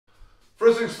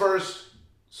First things first,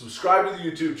 subscribe to the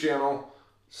YouTube channel.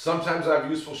 Sometimes I have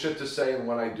useful shit to say, and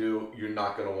when I do, you're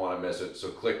not going to want to miss it. So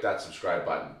click that subscribe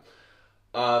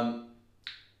button.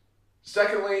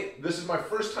 Secondly, this is my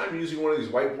first time using one of these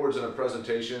whiteboards in a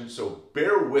presentation, so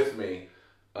bear with me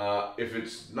if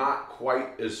it's not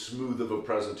quite as smooth of a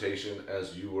presentation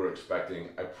as you were expecting.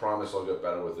 I promise I'll get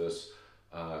better with this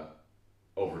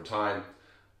over time.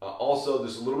 Also,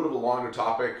 this is a little bit of a longer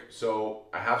topic, so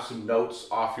I have some notes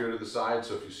off here to the side,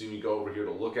 so if you see me go over here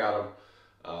to look at them,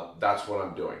 that's what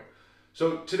I'm doing.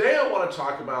 So today I want to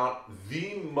talk about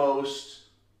the most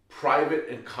private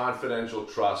and confidential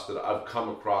trust that I've come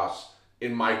across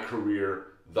in my career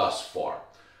thus far.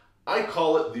 I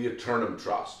call it the Aeternum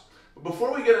Trust. But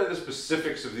before we get into the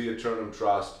specifics of the Aeternum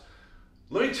Trust,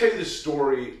 let me tell you the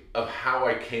story of how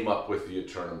I came up with the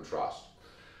Aeternum Trust.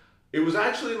 It was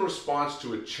actually in response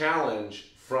to a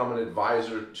challenge from an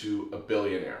advisor to a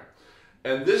billionaire.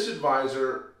 And this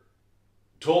advisor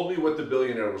told me what the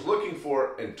billionaire was looking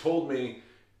for and told me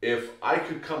if I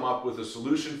could come up with a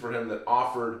solution for him that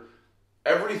offered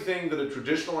everything that a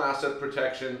traditional asset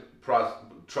protection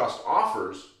trust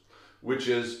offers, which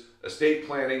is estate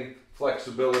planning,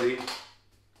 flexibility.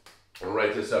 I'll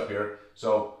write this up here.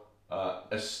 So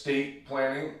estate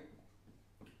planning,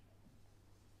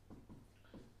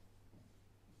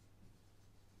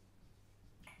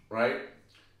 right?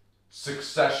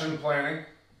 Succession planning,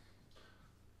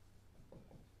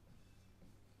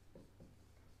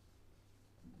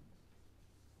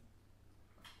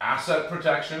 asset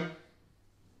protection,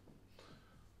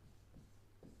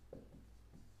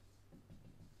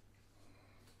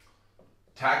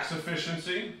 tax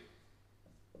efficiency,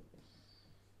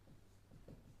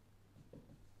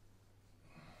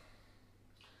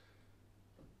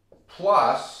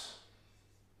 plus,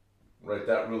 write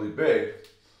that really big,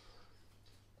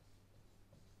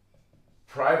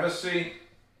 privacy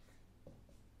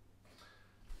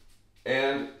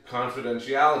and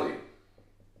confidentiality.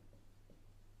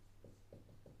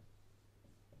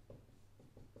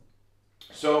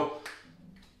 So,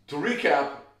 to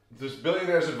recap, this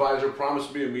billionaire's advisor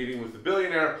promised me a meeting with the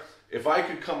billionaire if I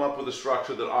could come up with a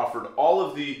structure that offered all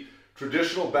of the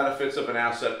traditional benefits of an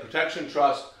asset protection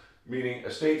trust, meaning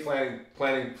estate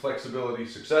planning flexibility,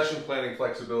 succession planning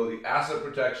flexibility, asset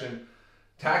protection,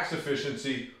 tax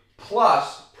efficiency,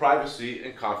 plus privacy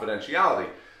and confidentiality.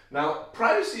 Now,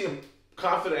 privacy and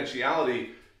confidentiality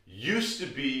used to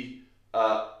be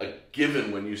a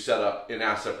given when you set up an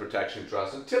asset protection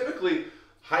trust, and typically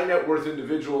high net worth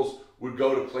individuals would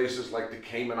go to places like the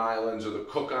Cayman Islands or the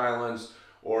Cook Islands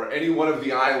or any one of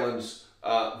the islands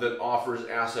that offers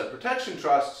asset protection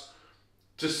trusts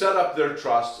to set up their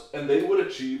trusts, and they would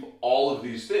achieve all of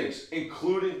these things,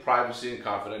 including privacy and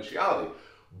confidentiality,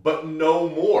 but no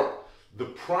more. The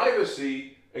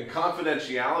privacy and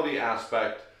confidentiality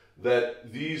aspect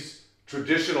that these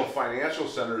traditional financial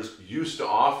centers used to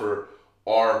offer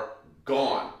are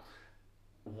gone.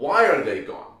 Why are they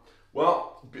gone?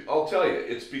 Well, I'll tell you,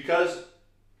 it's because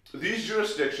these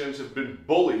jurisdictions have been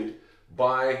bullied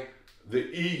by the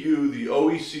EU, the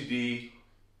OECD,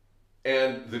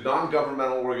 and the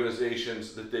non-governmental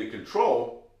organizations that they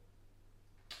control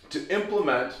to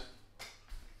implement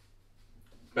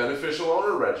beneficial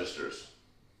owner registers.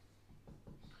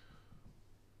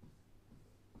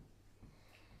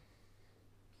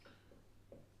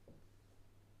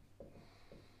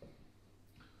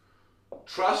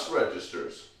 Trust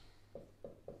registers.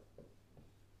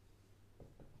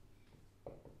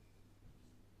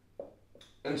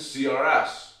 And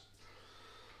CRS.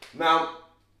 Now,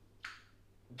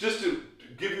 just to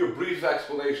give you a brief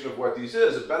explanation of what these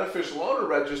is, a beneficial owner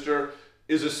register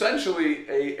is essentially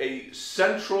a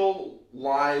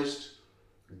centralized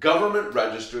government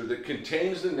register that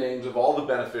contains the names of all the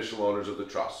beneficial owners of the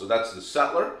trust. So that's the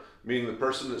settlor, meaning the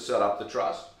person that set up the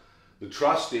trust, the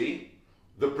trustee,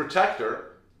 the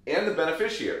protector, and the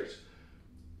beneficiaries.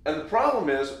 And the problem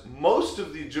is most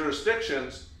of the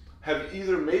jurisdictions have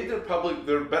either made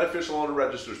their beneficial owner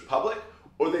registers public,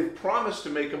 or they've promised to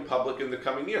make them public in the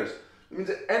coming years. It means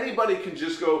that anybody can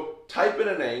just go type in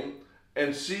a name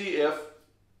and see if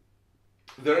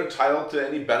they're entitled to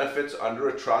any benefits under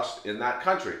a trust in that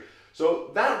country.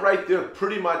 So that right there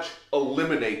pretty much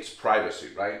eliminates privacy,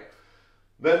 right?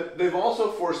 Then they've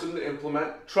also forced them to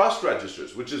implement trust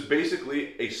registers, which is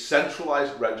basically a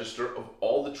centralized register of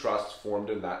all the trusts formed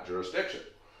in that jurisdiction.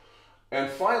 And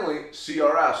finally,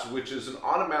 CRS, which is an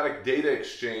automatic data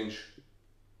exchange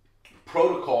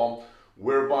protocol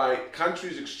whereby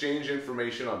countries exchange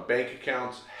information on bank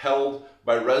accounts held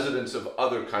by residents of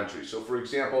other countries. So for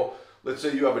example, let's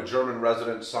say you have a German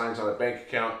resident signs on a bank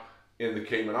account in the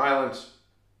Cayman Islands.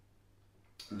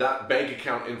 that bank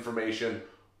account information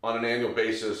on an annual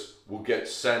basis will get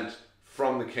sent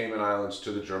from the Cayman Islands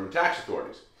to the German tax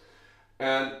authorities.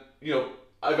 And, you know,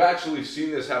 I've actually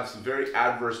seen this have some very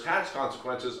adverse tax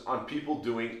consequences on people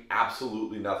doing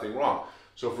absolutely nothing wrong.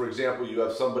 So for example, you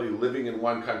have somebody living in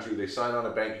one country, they sign on a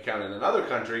bank account in another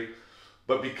country,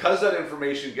 but because that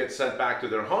information gets sent back to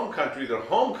their home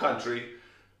country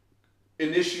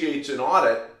initiates an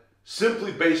audit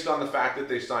simply based on the fact that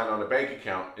they signed on a bank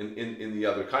account in the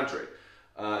other country.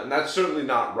 And that's certainly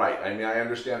not right. I mean, I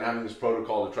understand having this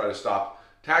protocol to try to stop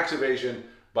tax evasion,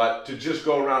 but to just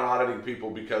go around auditing people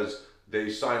because they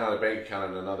sign on a bank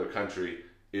account in another country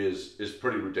is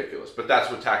pretty ridiculous. But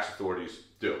that's what tax authorities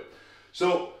do.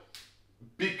 So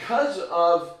because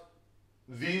of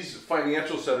these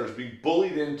financial centers being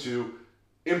bullied into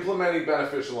implementing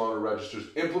beneficial owner registers,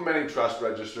 implementing trust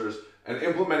registers, and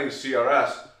implementing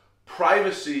CRS,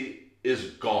 privacy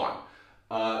is gone.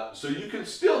 So you can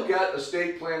still get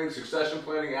estate planning, succession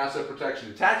planning, asset protection,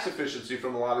 and tax efficiency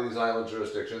from a lot of these island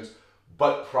jurisdictions,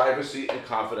 but privacy and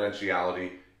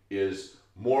confidentiality is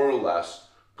more or less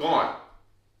gone.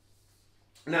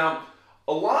 Now,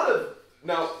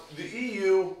 the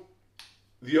EU,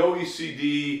 the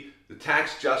OECD, the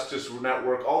Tax Justice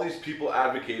Network, all these people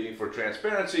advocating for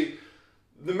transparency,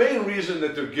 the main reason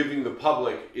that they're giving the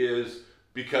public is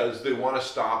because they want to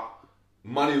stop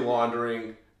money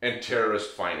laundering and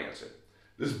terrorist financing.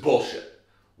 This is bullshit.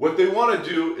 What they want to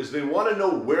do is they want to know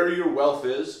where your wealth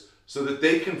is so that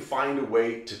they can find a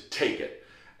way to take it.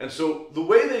 And so the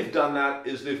way they've done that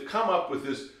is they've come up with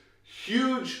this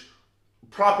huge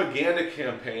propaganda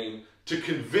campaign to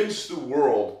convince the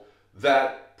world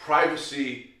that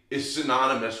privacy is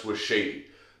synonymous with shady.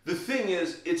 The thing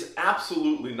is, it's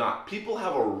absolutely not. People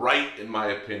have a right, in my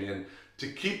opinion, to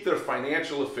keep their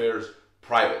financial affairs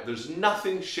private. There's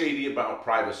nothing shady about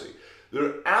privacy. There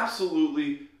are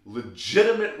absolutely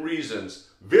legitimate reasons,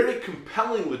 very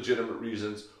compelling legitimate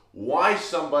reasons, why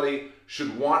somebody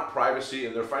should want privacy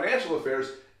in their financial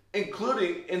affairs,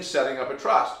 including in setting up a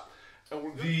trust.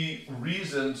 And the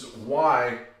reasons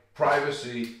why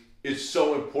privacy is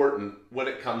so important when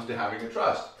it comes to having a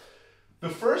trust. The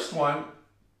first one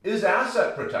is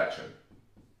asset protection.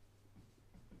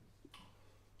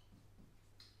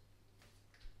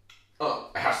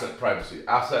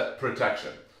 Asset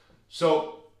protection.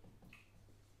 So,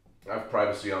 I have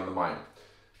privacy on the mind.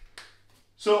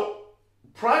 So,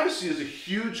 privacy is a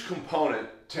huge component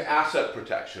to asset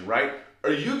protection, right?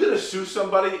 Are you going to sue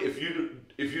somebody if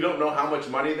you don't know how much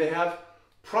money they have?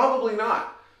 Probably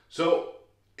not. So,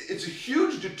 it's a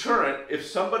huge deterrent if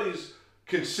somebody's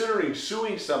considering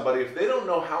suing somebody, if they don't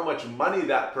know how much money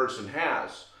that person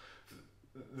has.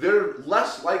 They're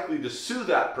less likely to sue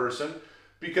that person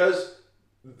because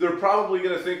they're probably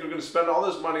going to think they're going to spend all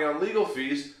this money on legal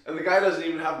fees and the guy doesn't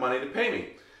even have money to pay me.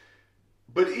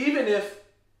 But even if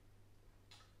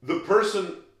the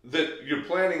person that you're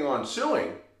planning on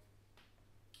suing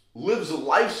lives a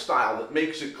lifestyle that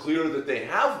makes it clear that they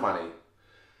have money,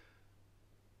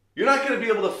 you're not going to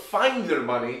be able to find their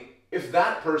money if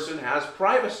that person has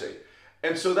privacy.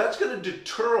 And so that's going to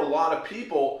deter a lot of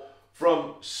people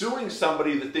from suing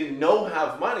somebody that they know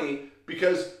have money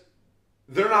because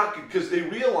they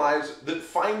realize that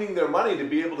finding their money to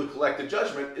be able to collect a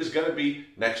judgment is going to be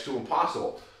next to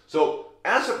impossible. So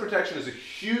asset protection is a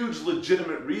huge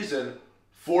legitimate reason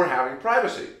for having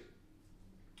privacy.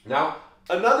 Now,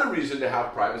 another reason to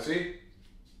have privacy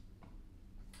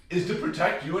is to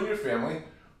protect you and your family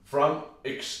from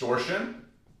extortion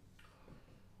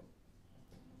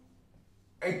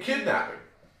and kidnapping.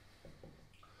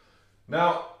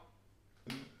 Now,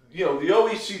 you know, the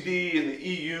OECD and the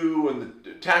EU and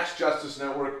the Tax Justice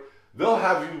Network, they'll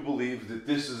have you believe that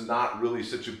this is not really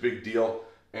such a big deal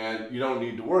and you don't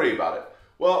need to worry about it.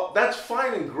 Well, that's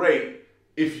fine and great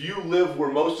if you live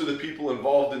where most of the people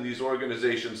involved in these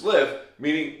organizations live,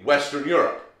 meaning Western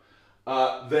Europe.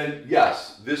 Then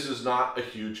yes, this is not a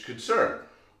huge concern.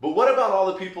 But what about all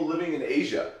the people living in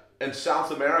Asia and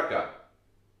South America,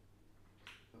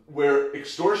 where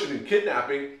extortion and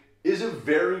kidnapping is a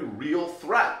very real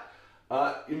threat?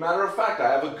 Matter of fact,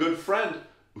 I have a good friend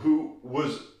where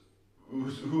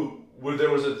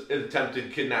there was an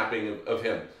attempted kidnapping of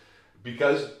him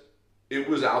because it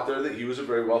was out there that he was a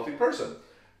very wealthy person.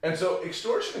 And so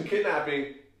extortion and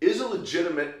kidnapping is a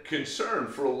legitimate concern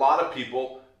for a lot of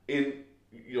people in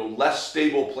less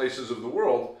stable places of the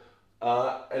world,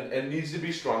 and needs to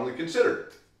be strongly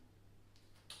considered.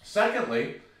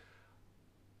 Secondly,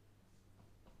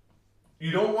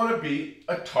 you don't want to be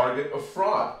a target of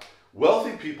fraud.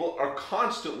 Wealthy people are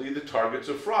constantly the targets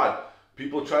of fraud.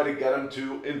 People try to get them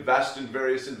to invest in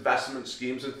various investment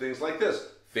schemes and things like this.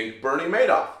 Think Bernie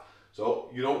Madoff. So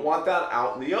you don't want that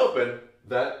out in the open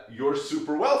that you're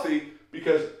super wealthy,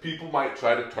 because people might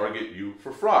try to target you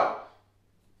for fraud.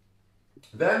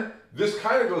 Then this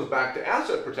kind of goes back to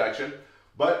asset protection,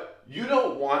 but you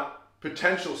don't want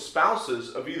potential spouses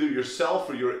of either yourself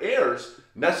or your heirs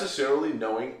necessarily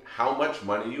knowing how much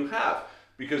money you have,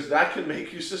 because that can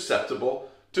make you susceptible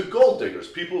to gold diggers,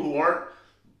 people who aren't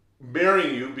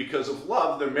marrying you because of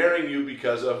love, they're marrying you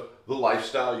because of the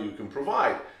lifestyle you can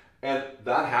provide. And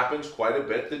that happens quite a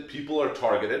bit, that people are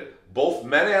targeted, both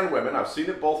men and women, I've seen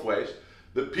it both ways,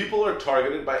 that people are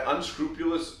targeted by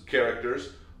unscrupulous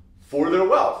characters for their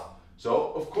wealth.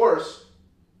 So, of course,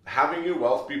 having your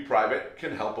wealth be private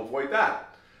can help avoid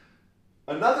that.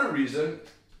 Another reason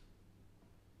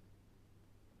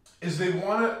is they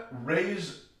want to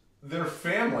raise their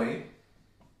family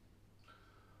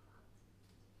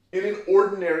in an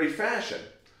ordinary fashion.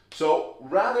 So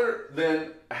rather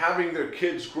than having their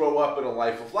kids grow up in a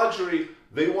life of luxury,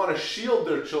 they want to shield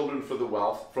their children from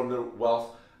their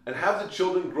wealth, and have the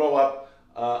children grow up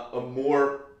a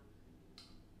more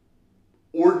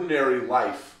ordinary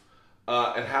life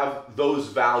and have those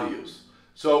values.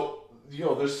 So, you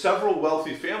know, there's several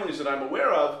wealthy families that I'm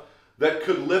aware of that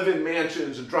could live in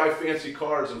mansions and drive fancy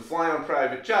cars and fly on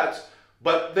private jets,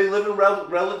 but they live in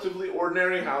relatively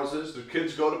ordinary houses. Their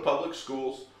kids go to public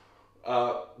schools.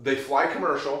 They fly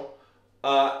commercial.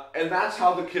 And that's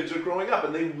how the kids are growing up.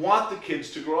 And they want the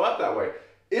kids to grow up that way.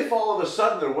 If all of a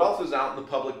sudden their wealth is out in the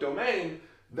public domain,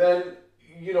 then,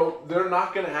 you know, they're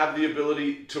not going to have the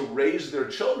ability to raise their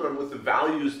children with the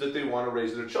values that they want to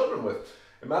raise their children with.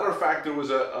 As a matter of fact, there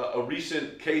was a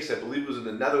recent case, I believe it was in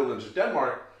the Netherlands or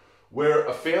Denmark, where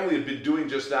a family had been doing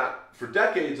just that for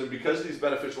decades, and because of these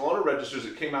beneficial owner registers,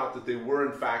 it came out that they were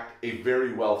in fact a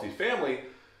very wealthy family.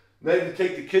 They had to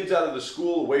take the kids out of the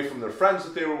school, away from their friends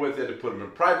that they were with. They had to put them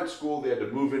in private school. They had to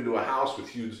move into a house with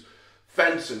huge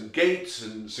fence and gates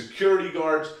and security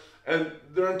guards, and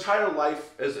their entire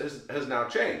life has now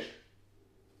changed.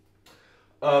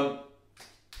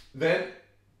 Then,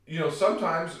 you know,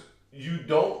 sometimes you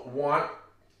don't want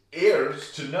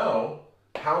heirs to know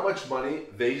how much money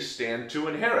they stand to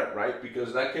inherit, right?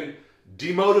 Because that can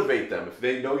demotivate them. If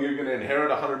they know you're going to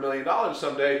inherit $100 million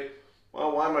someday,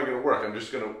 well, why am I going to work? I'm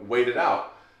just going to wait it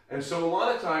out. And so a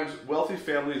lot of times, wealthy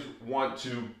families want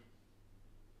to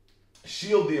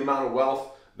shield the amount of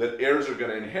wealth that heirs are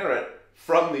going to inherit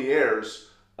from the heirs,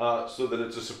 so that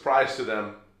it's a surprise to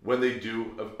them when they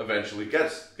do eventually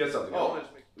get something. Oh,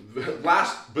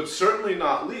 last but certainly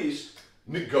not least,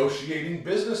 negotiating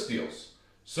business deals.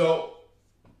 So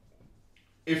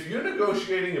if you're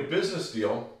negotiating a business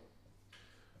deal,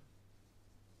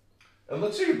 and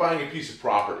let's say you're buying a piece of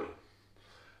property,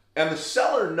 and the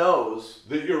seller knows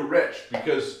that you're rich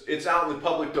because it's out in the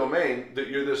public domain that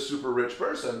you're this super rich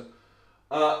person,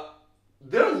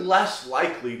 they're less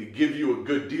likely to give you a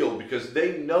good deal because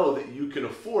they know that you can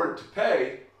afford to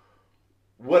pay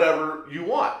whatever you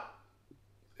want,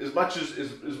 as much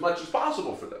as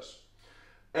possible for this.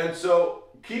 And so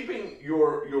keeping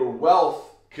your wealth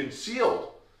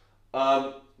concealed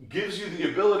gives you the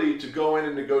ability to go in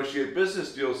and negotiate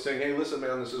business deals saying, hey, listen,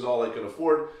 man, this is all I can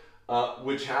afford,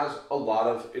 which has a lot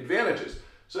of advantages.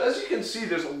 So as you can see,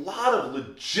 there's a lot of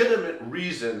legitimate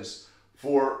reasons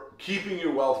for keeping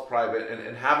your wealth private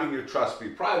and having your trust be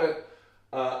private.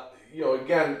 You know,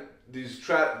 again,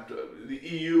 the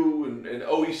EU and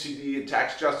OECD and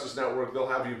Tax Justice Network, they'll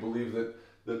have you believe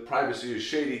that privacy is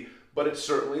shady, but it's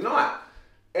certainly not.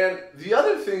 And the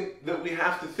other thing that we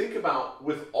have to think about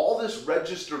with all this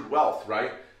registered wealth,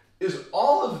 right, is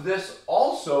all of this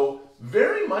also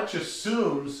very much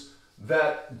assumes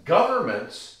that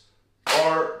governments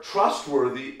are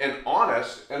trustworthy and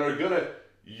honest and are going to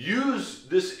use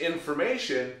this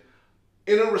information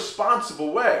in a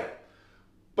responsible way.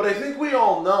 But I think we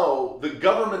all know that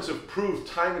governments have proved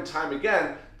time and time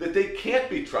again that they can't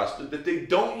be trusted, that they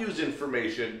don't use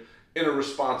information in a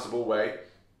responsible way.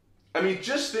 I mean,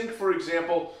 just think, for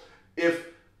example, if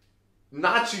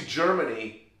Nazi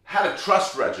Germany had a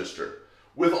trust register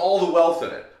with all the wealth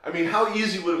in it. I mean, how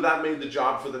easy would have that made the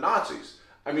job for the Nazis?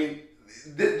 I mean,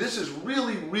 this is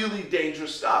really, really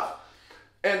dangerous stuff.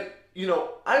 And, you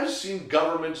know, I've seen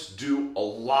governments do a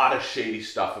lot of shady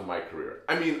stuff in my career.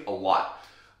 I mean, a lot.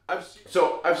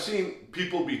 I've seen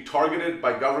people be targeted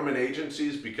by government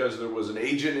agencies because there was an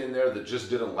agent in there that just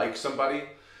didn't like somebody.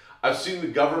 I've seen the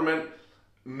government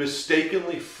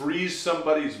mistakenly freeze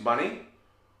somebody's money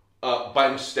by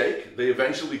mistake. They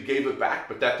eventually gave it back,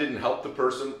 but that didn't help the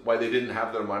person why they didn't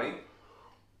have their money.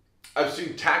 I've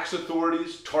seen tax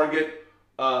authorities target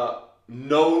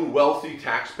known wealthy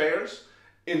taxpayers.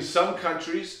 In some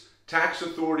countries, tax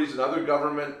authorities and other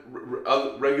government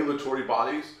regulatory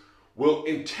bodies will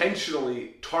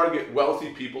intentionally target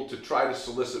wealthy people to try to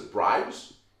solicit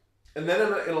bribes. And then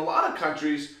in a lot of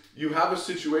countries, you have a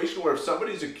situation where if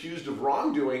somebody's accused of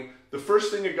wrongdoing, the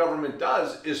first thing a government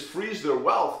does is freeze their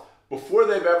wealth before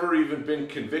they've ever even been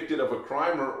convicted of a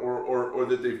crime or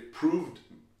that they've proved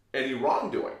any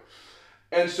wrongdoing.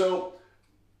 And so,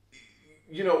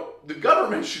 you know, the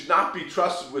government should not be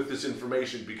trusted with this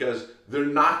information because they're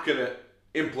not going to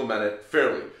implement it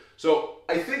fairly. So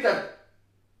I think I've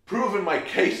proven my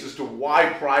case as to why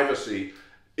privacy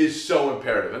is so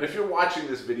imperative. And if you're watching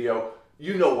this video,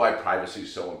 you know why privacy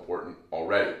is so important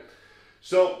already.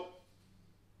 So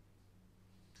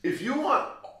if you want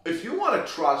a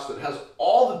trust that has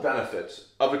all the benefits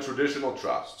of a traditional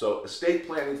trust, so estate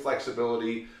planning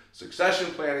flexibility, succession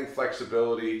planning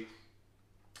flexibility,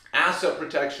 asset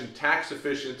protection, tax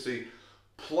efficiency,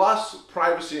 plus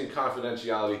privacy and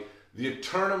confidentiality, the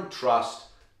Aeternum Trust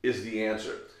is the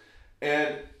answer.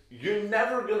 And you're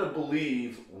never going to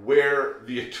believe where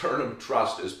the Aeternum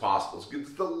Trust is possible.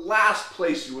 It's the last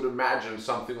place you would imagine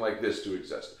something like this to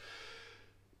exist.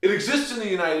 It exists in the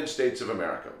United States of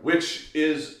America, which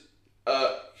is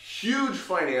a huge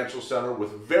financial center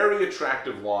with very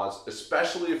attractive laws,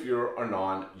 especially if you're a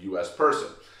non-US person.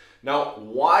 Now,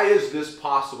 why is this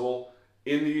possible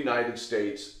in the United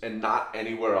States and not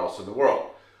anywhere else in the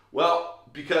world? Well,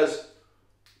 because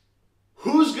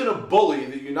who's going to bully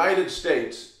the United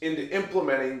States into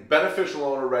implementing beneficial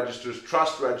owner registers,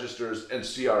 trust registers, and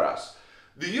CRS?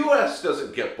 The US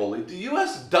doesn't get bullied. The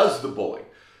US does the bullying.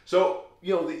 So,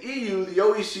 you know, the EU, the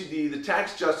OECD, the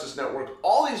Tax Justice Network,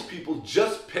 all these people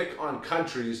just pick on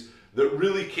countries that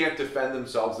really can't defend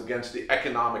themselves against the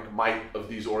economic might of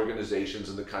these organizations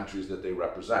and the countries that they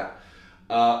represent.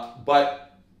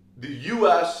 But the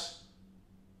US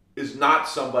is not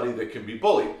somebody that can be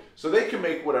bullied. So they can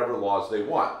make whatever laws they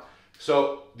want.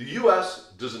 So the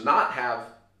US does not have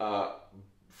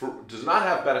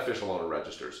beneficial owner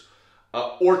registers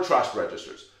or trust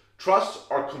registers. Trusts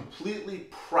are completely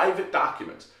private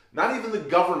documents. Not even the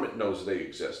government knows they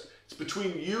exist. It's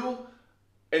between you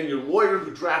and your lawyer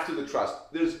who drafted the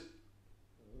trust. There's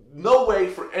no way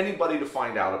for anybody to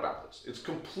find out about this. It's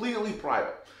completely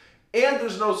private. And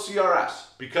there's no CRS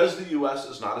because the US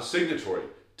is not a signatory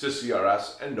to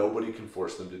CRS and nobody can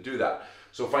force them to do that.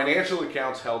 So financial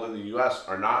accounts held in the US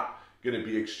are not going to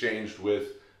be exchanged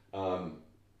with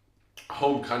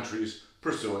home countries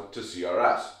pursuant to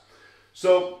CRS.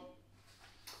 So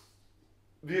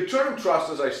the Aeternum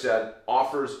Trust, as I said,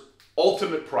 offers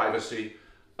ultimate privacy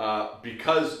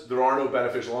because there are no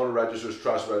beneficial owner registers,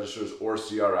 trust registers, or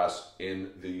CRS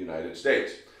in the United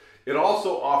States. It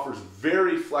also offers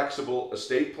very flexible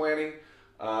estate planning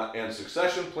and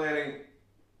succession planning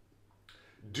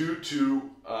due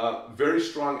to very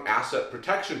strong asset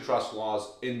protection trust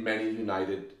laws in many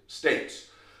United States,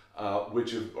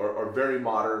 which are very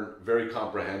modern, very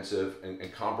comprehensive,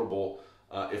 and comparable,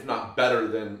 if not better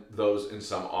than those in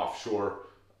some offshore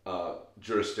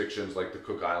jurisdictions like the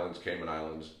Cook Islands, Cayman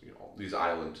Islands, you know, these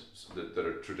islands that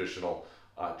are traditional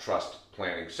trust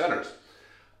planning centers.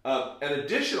 And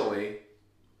additionally,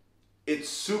 it's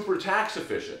super tax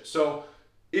efficient. So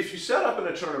if you set up an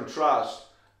Aeternum Trust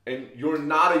and you're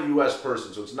not a US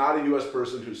person, so it's not a US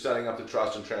person who's setting up the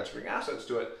trust and transferring assets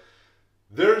to it,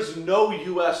 there's no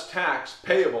US tax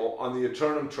payable on the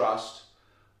Aeternum Trust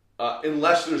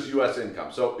unless there's US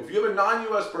income. So if you have a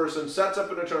non-US person, sets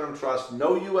up an Aeternum Trust,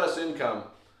 no US income,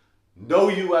 no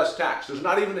US tax. There's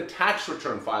not even a tax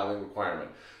return filing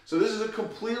requirement. So this is a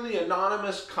completely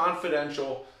anonymous,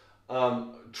 confidential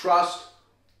trust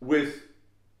with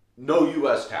no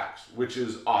US tax, which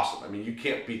is awesome. I mean, you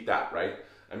can't beat that, right?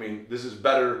 I mean, this is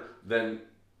better than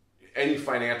any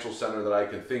financial center that I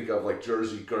can think of, like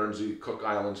Jersey, Guernsey, Cook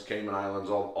Islands, Cayman Islands,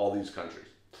 all these countries.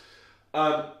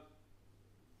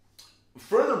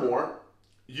 Furthermore,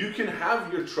 you can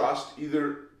have your trust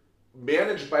either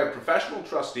managed by a professional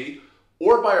trustee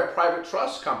or by a private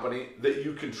trust company that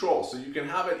you control. So you can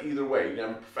have it either way. You can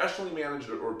have it professionally managed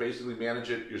or basically manage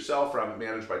it yourself, or have it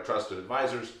managed by trusted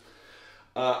advisors.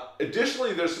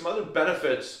 Additionally, there's some other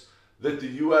benefits that the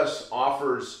US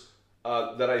offers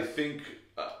that I think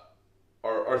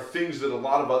are things that a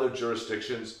lot of other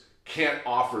jurisdictions can't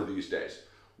offer these days.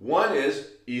 One is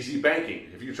easy banking.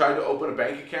 If you tried to open a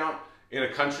bank account in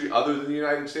a country other than the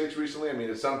United States recently, I mean,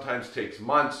 it sometimes takes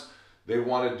months. They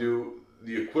want to do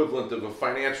the equivalent of a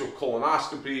financial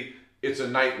colonoscopy. It's a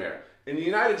nightmare. In the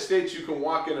United States, you can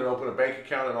walk in and open a bank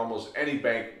account in almost any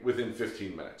bank within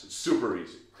 15 minutes. It's super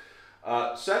easy.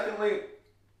 Secondly,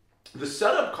 the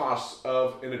setup costs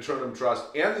of an Aeternum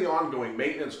Trust and the ongoing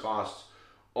maintenance costs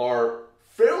are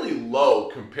fairly low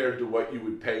compared to what you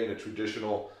would pay in a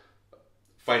traditional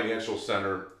financial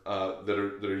center that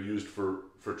are used for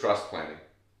trust planning.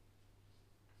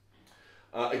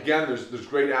 Again, there's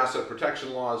great asset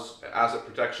protection laws, asset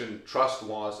protection trust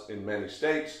laws in many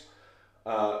states.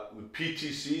 The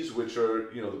PTCs, which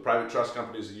are the private trust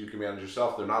companies that you can manage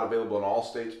yourself, they're not available in all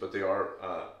states, but they are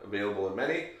available in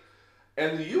many.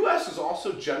 And the U.S. is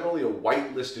also generally a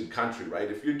whitelisted country,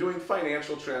 right? If you're doing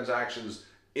financial transactions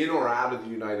in or out of the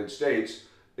United States,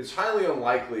 it's highly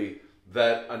unlikely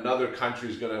that another country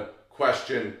is going to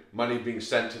question money being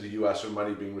sent to the U.S. or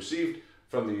money being received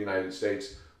from the United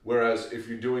States. Whereas if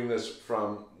you're doing this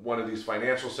from one of these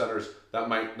financial centers, that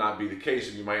might not be the case,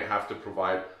 and you might have to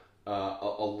provide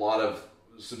a lot of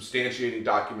substantiating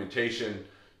documentation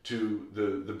to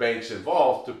the banks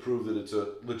involved to prove that it's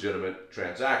a legitimate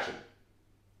transaction.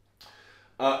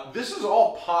 This is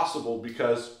all possible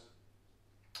because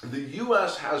the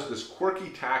U.S. has this quirky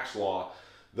tax law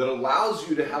that allows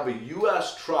you to have a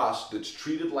U.S. trust that's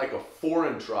treated like a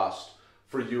foreign trust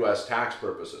for U.S. tax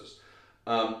purposes.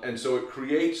 And so it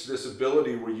creates this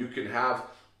ability where you can have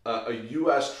a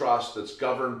U.S. trust that's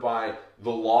governed by the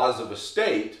laws of a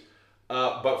state,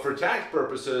 but for tax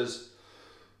purposes,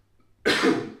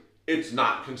 it's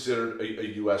not considered a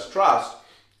U.S. trust,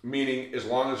 meaning as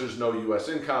long as there's no U.S.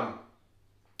 income,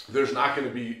 there's not going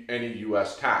to be any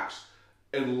U.S. tax,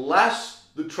 unless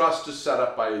the trust is set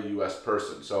up by a U.S.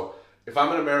 person. So if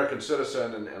I'm an American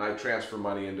citizen and I transfer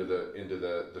money into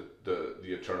the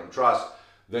Aeternum trust,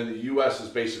 then the U.S. is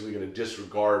basically going to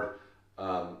disregard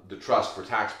the trust for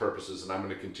tax purposes, and I'm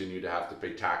going to continue to have to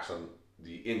pay tax on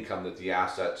the income that the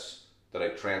assets that I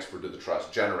transferred to the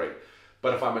trust generate.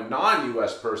 But if I'm a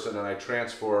non-U.S. person and I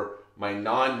transfer my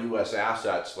non-U.S.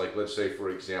 assets, like let's say, for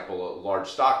example, a large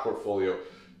stock portfolio,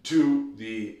 to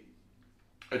the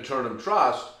Aeternum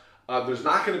trust, there's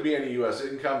not going to be any U.S.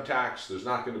 income tax. There's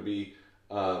not going to be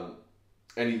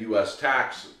any U.S.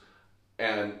 tax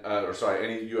and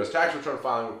any U.S. tax return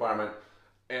filing requirement.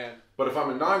 But if I'm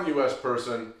a non-U.S.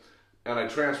 person and I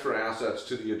transfer assets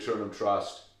to the Aeternum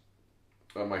trust,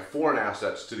 my foreign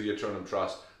assets to the Aeternum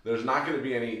trust, there's not going to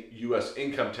be any U.S.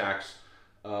 income tax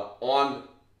on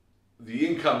the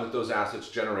income that those assets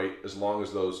generate, as long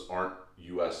as those aren't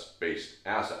U.S. based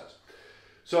assets.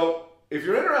 So if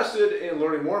you're interested in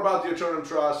learning more about the Aeternum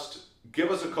trust, give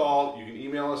us a call. You can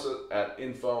email us at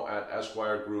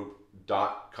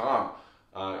info@esquiregroup.com.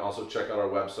 Also check out our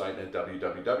website at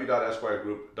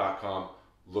www.esquiregroup.com.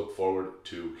 Look forward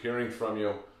to hearing from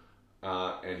you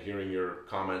and hearing your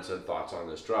comments and thoughts on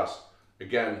this trust.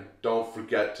 Again, don't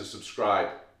forget to subscribe